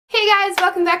guys,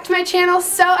 welcome back to my channel.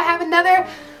 So I have another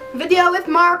video with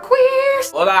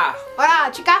Marquise. Hola! Hola,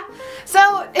 chica.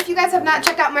 So if you guys have not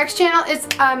checked out Mark's channel,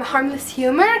 it's Harmless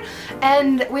Humor,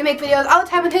 and we make videos all the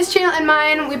time on his channel and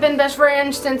mine. We've been best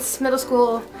friends since middle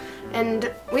school, and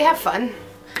we have fun.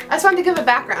 I just wanted to give a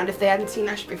background if they hadn't seen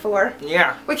us before.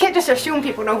 Yeah. We can't just assume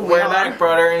people know who we are. We're like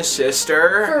brother and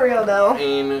sister. For real though.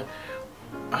 And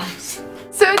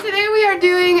so today we are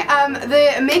doing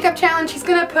the makeup challenge. He's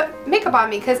gonna put makeup on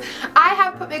me because I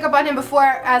have put makeup on him before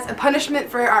as a punishment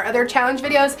for our other challenge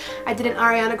videos. I did an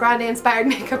Ariana Grande inspired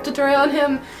makeup tutorial on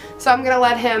him, so I'm gonna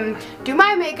let him do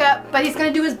my makeup, but he's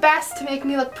gonna do his best to make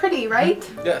me look pretty, right?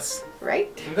 yes. Right?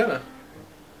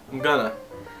 I'm gonna.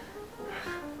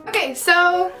 Okay,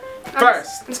 so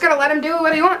First. I'm just gonna let him do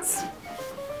what he wants.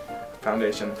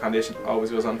 Foundation. Foundation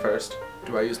always goes on first.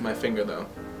 Do I use my finger though?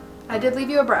 I did leave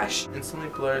you a brush. Instantly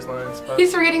blurs lines, but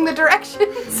He's reading the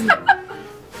directions. you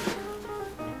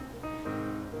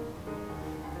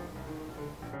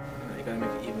gotta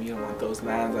make it even. You don't want those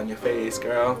lines on your face,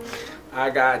 girl. I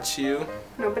got you.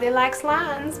 Nobody likes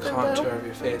lines, but Contour of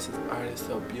your face. This art is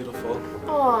so beautiful.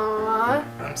 aww.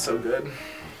 I'm so good.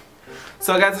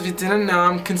 So guys, if you didn't know,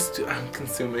 I'm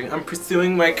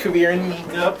pursuing my career in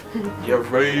makeup. You're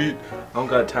right. I don't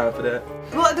got time for that.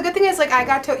 Well, the good thing is, like,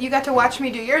 you got to watch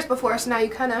me do yours before, so now you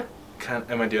kind of.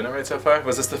 Am I doing it right so far?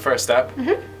 Was this the first step?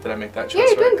 Mm-hmm. Did I make that choice? Yeah,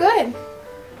 you're right? doing good.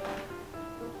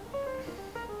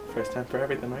 First time for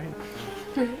everything,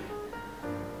 right?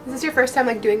 Is this your first time,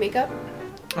 like, doing makeup?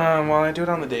 Well, I do it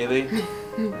on the daily.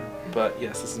 But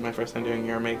yes, this is my first time doing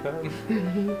your makeup.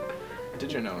 I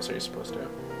did your nose. Are you supposed to?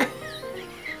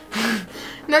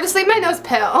 No, just leave my nose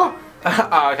pale.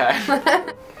 Oh, okay.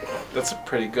 That's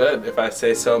pretty good, if I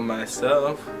say so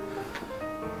myself.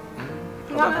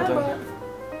 Hold on.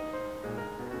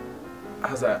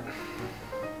 How's that?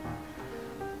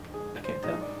 I can't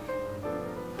tell.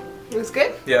 Looks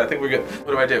good? Yeah, I think we're good.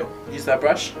 What do I do? Use that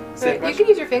brush? Same brush? You can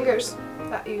use your fingers.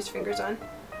 That you use fingers on.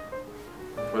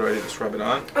 What do I do? Just rub it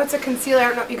on? Oh, it's a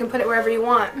concealer. No, you can put it wherever you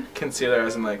want. Concealer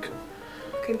as in like...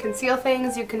 You can conceal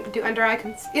things. You can do under eye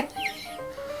conceal.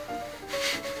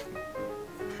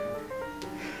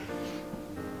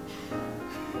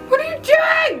 What are you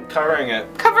doing? Covering it.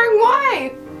 Covering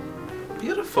why?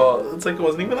 Beautiful. It's like it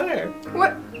wasn't even there.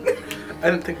 What? I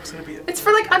didn't think it was gonna be it. It's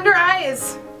for like under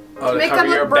eyes. Oh, to make cover them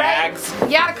look your bright. bags?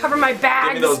 Yeah, to cover my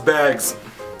bags. Give me those bags.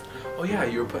 Oh yeah,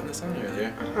 you were putting this on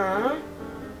earlier. Huh?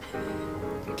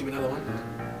 Give me another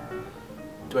one.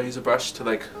 Do I use a brush to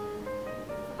like...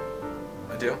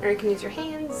 I do? Or you can use your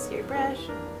hands, your brush.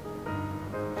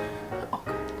 Oh,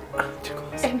 too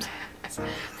close.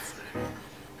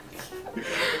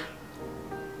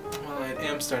 Well, I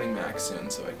am starting max soon,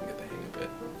 so I can get the hang of it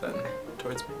then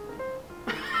towards me.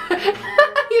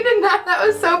 You did not. That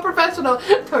was so professional.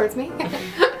 Towards me.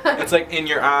 It's like in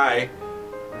your eye.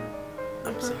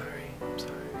 I'm sorry. I'm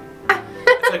sorry.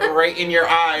 It's like right in your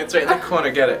eye. It's right in the corner.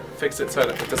 Get it. Fix it so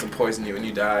that it doesn't poison you when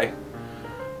you die.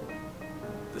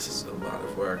 This is a lot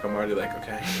of work. I'm already like,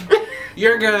 okay.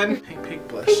 You're good. Pink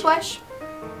blush. Pink blush.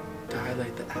 To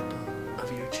highlight the apple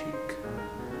of your cheek.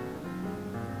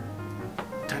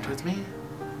 Turn towards me.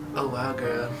 Oh wow,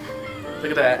 girl.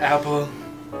 Look at that apple.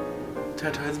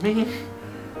 Turn towards me.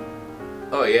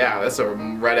 Oh yeah, that's a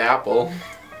red apple.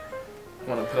 I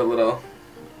want to put a little...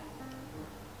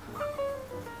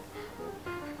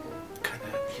 kind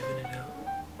of even it out.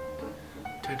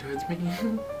 Turn towards me.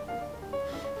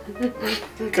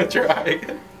 Cut your eye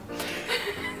again.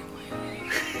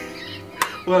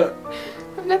 What?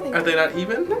 Nothing. Are they not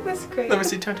even? No, that's great. Let me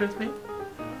see, turn towards me.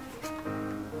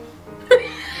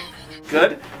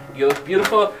 Good. You look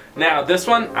beautiful. Now this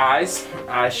one, eyes,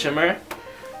 eye shimmer.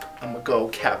 I'm gonna go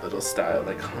capital style,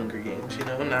 like Hunger Games, you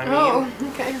know what I mean? Oh,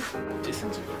 okay. These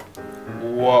things are...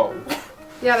 Whoa.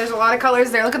 Yeah, there's a lot of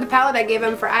colors there. Look at the palette I gave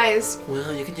him for eyes.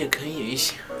 Well, you can do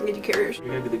colors. Get you curious. You're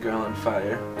gonna be the girl on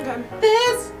fire. Okay.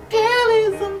 This girl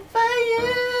is on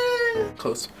fire.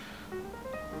 Close.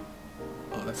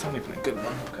 Oh, that's not even a good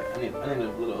one. Okay, I need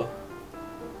a little...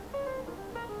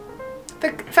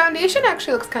 The foundation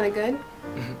actually looks kind of good.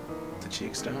 The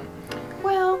cheeks don't.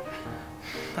 Well,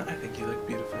 I think you look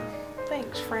beautiful.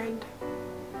 thanks, friend.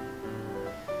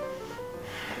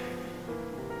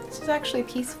 This is actually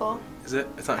peaceful. Is it?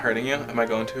 It's not hurting you? Am I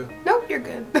going to? Nope, you're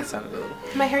good. It sounded a little...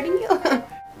 Am I hurting you?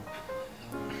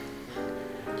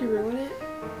 Did you ruin it? No, I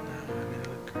mean, it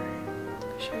looked great.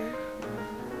 Sure.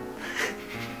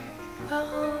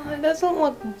 Well, it doesn't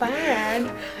look bad.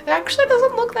 It actually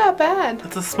doesn't look that bad.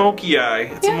 It's a smoky eye.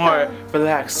 It's more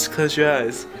relaxed. Close your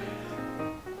eyes.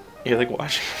 You're like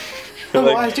watching. I'm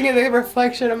watching it in the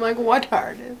reflection. I'm like, what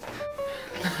artist?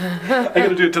 I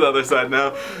gotta do it to the other side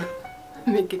now.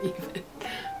 Make it even.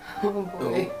 Oh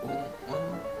boy.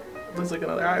 Looks like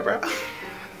another eyebrow.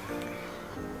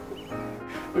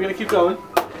 We're gonna keep going.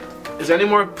 Is there any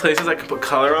more places I can put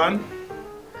color on?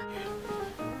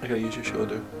 I gotta use your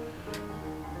shoulder.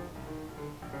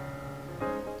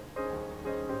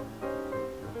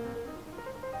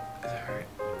 Does it hurt?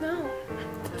 No.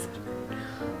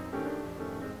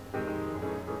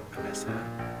 I missed that.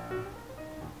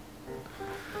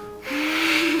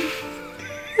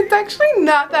 It's actually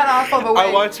not that awful of a wing.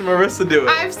 I watched Marissa do it.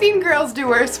 I've seen girls do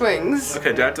worse wings.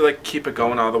 Okay, do I have to like keep it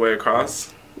going all the way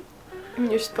across?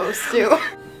 You're supposed to.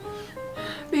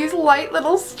 These light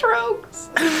little strokes.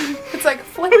 It's like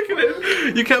flick. Look at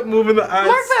it. You kept moving the eyes.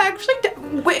 Mark, that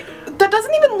actually, wait, that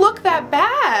doesn't even look that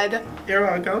bad. You're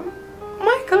welcome. Oh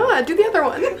my god, do the other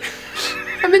one.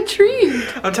 I'm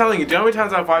intrigued. I'm telling you, do you know how many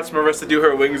times I've watched Marissa do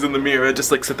her wings in the mirror?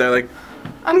 Just like sit there like,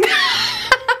 I'm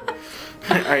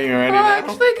are you ready I'm now?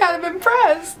 actually kind of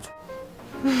impressed.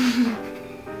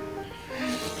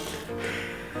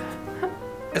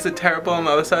 Is it terrible on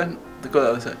the other side? Go to the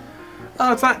other side.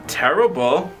 Oh, it's not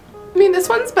terrible. I mean, this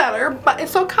one's better, but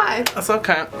it's okay. That's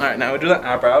okay. Alright, now we do the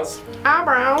eyebrows.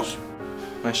 Eyebrows.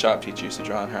 My shop teacher used to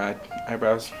draw on her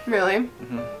eyebrows. Really?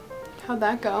 Mm-hmm. How'd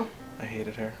that go? I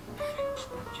hated her.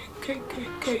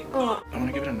 Okay. Oh. I want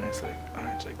to give it a nice like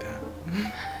arch like that.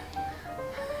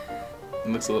 It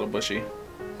looks a little bushy.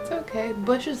 It's okay.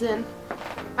 Bush is in.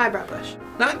 Eyebrow bush.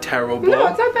 Not terrible. No,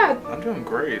 it's not bad. I'm doing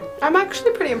great. I'm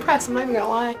actually pretty impressed. I'm not even gonna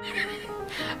lie.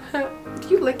 Do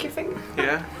you lick your finger?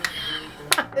 Yeah.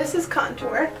 This is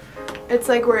contour. It's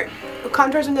like where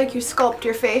contours when like you sculpt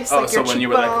your face, Oh, like so your when cheekbones. you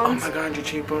were like, oh my god, your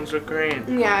cheekbones look great.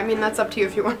 Yeah, I mean that's up to you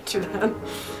if you want to do that.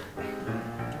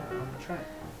 Try.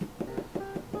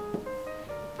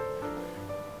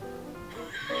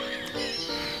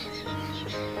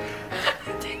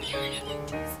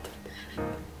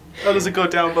 Oh, does it go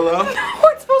down below? No,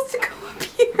 it's supposed to go up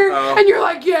here. Oh. And you're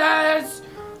like, yes!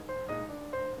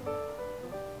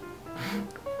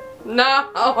 No,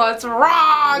 it's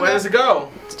wrong! Where does it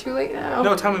go? It's too late now.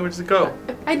 No, tell me, where does it go?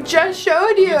 I just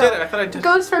showed you. You did it, I thought I It did.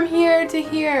 goes from here to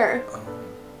here.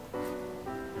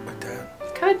 Like that.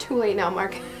 It's kind of too late now,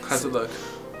 Mark. How's it look?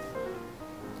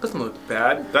 Doesn't look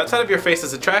bad. That side of your face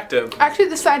is attractive. Actually,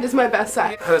 this side is my best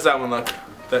side. How does that one look?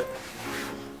 That.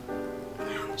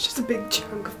 It's just a big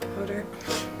chunk of powder.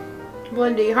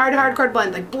 Blendy, hardcore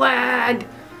blend, like blend.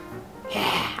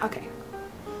 Yeah, okay.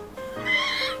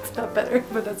 It's not better,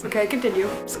 but that's okay. Continue.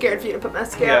 I'm scared for you to put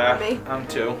mascara on me. I'm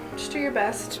too. Just do your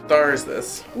best. Star is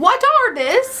this. What are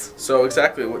this? So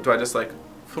exactly, what do I just like?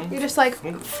 You just like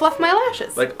fluff my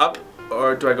lashes. Like up,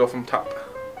 or do I go from top?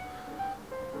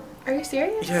 Are you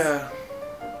serious? Yeah.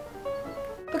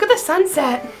 Look at the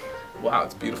sunset. Wow,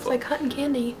 it's It's beautiful. like cotton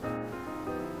candy.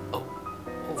 Oh.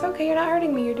 It's okay, you're not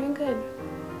hurting me. You're doing good.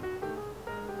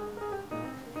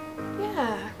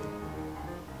 Yeah.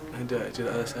 I do the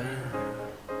other side.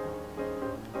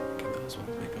 Get those ones,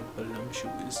 make them put it on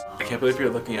shoes. I can't believe you're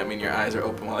looking at me and your eyes are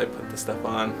open while I put this stuff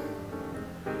on.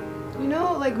 You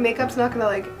know, like makeup's not gonna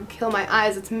like kill my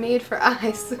eyes. It's made for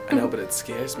eyes. I know, but it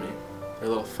scares me. They're a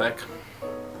little thick.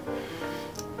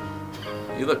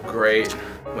 You look great.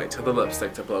 Wait till the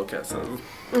lipstick to blow kisses.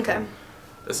 Okay.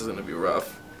 This is gonna be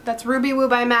rough. That's Ruby Woo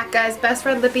by MAC, guys. Best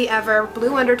red lippy ever.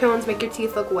 Blue undertones make your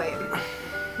teeth look white.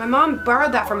 My mom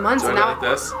borrowed that for months Do and I go now like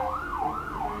this?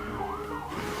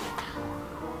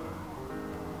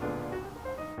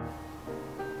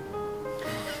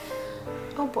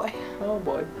 Oh boy. Oh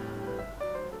boy.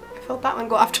 I felt that one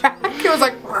go off track. It was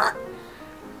like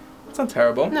It's not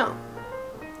terrible. no.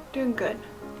 Doing good.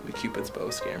 The Cupid's bow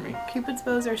scare me. Cupid's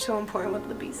bows are so important with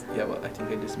lippies. Yeah, well, I think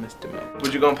I just missed him out.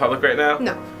 Would you go in public right now?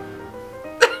 No.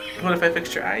 What if I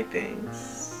fixed your eye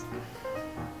things?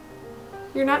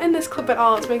 You're not in this clip at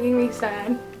all. It's making me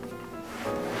sad.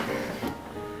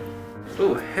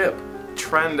 Ooh, hip.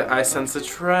 Trend. I sense a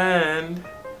trend.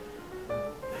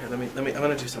 Here, I'm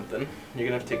gonna do something. You're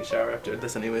gonna have to take a shower after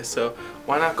this anyway, so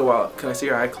why not go out? Can I see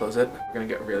your eye? Close it. We're gonna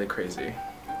get really crazy.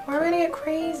 Why are we gonna get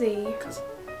crazy? 'Cause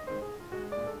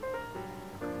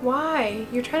Why?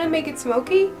 You're trying to make it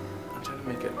smoky? I'm trying to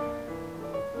make it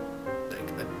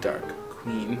like a dark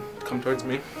queen. Come towards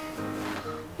me.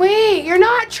 Wait, you're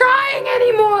not trying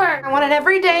anymore! I want an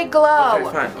everyday glow.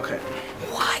 Okay, fine. Okay.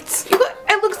 What?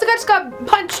 It looks like I just got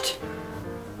punched.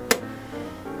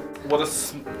 We'll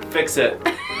just fix it.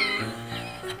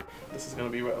 This is gonna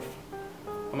be rough.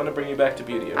 I'm gonna bring you back to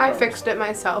beauty. I promise. fixed it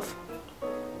myself.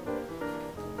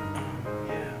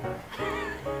 Yeah.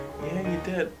 Yeah, you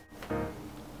did.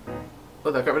 Oh,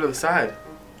 that got rid of the side.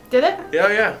 Did it? Yeah,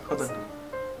 yeah. Hold on.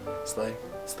 Slay.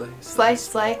 Slay,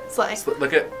 slay, slay.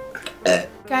 Look at.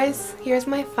 Guys, here's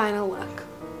my final look.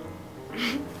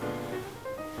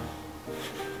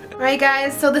 Alright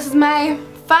guys, so this is my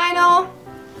final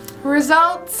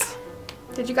results.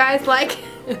 Did you guys like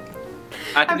it?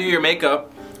 I can do your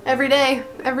makeup. Every day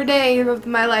of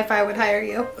my life I would hire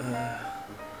you.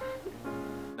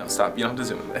 No, stop. You don't have to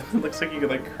zoom in. It looks like you could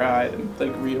like cry and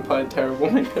like reapply terrible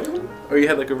makeup. Or you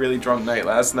had like a really drunk night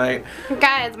last night.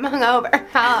 Guys, I'm hungover.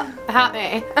 Help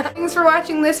me. Thanks for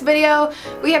watching this video.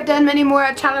 We have done many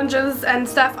more challenges and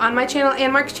stuff on my channel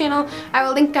and Mark's channel. I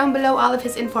will link down below all of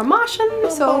his information.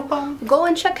 So go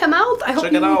and check him out. I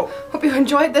hope you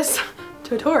enjoyed this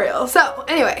tutorial. So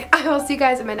anyway, I will see you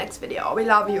guys in my next video. We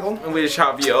love you. We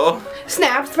love you.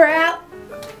 Snap Sprout.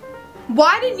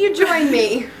 Why didn't you join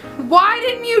me? Why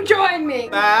didn't you join me?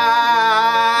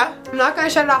 Bye. I'm not gonna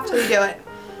shut it off till you do it.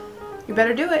 You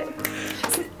better do it.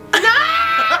 No!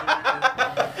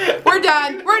 We're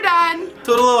done. We're done.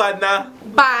 Toodaloo, Edna.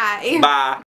 Bye. Bye.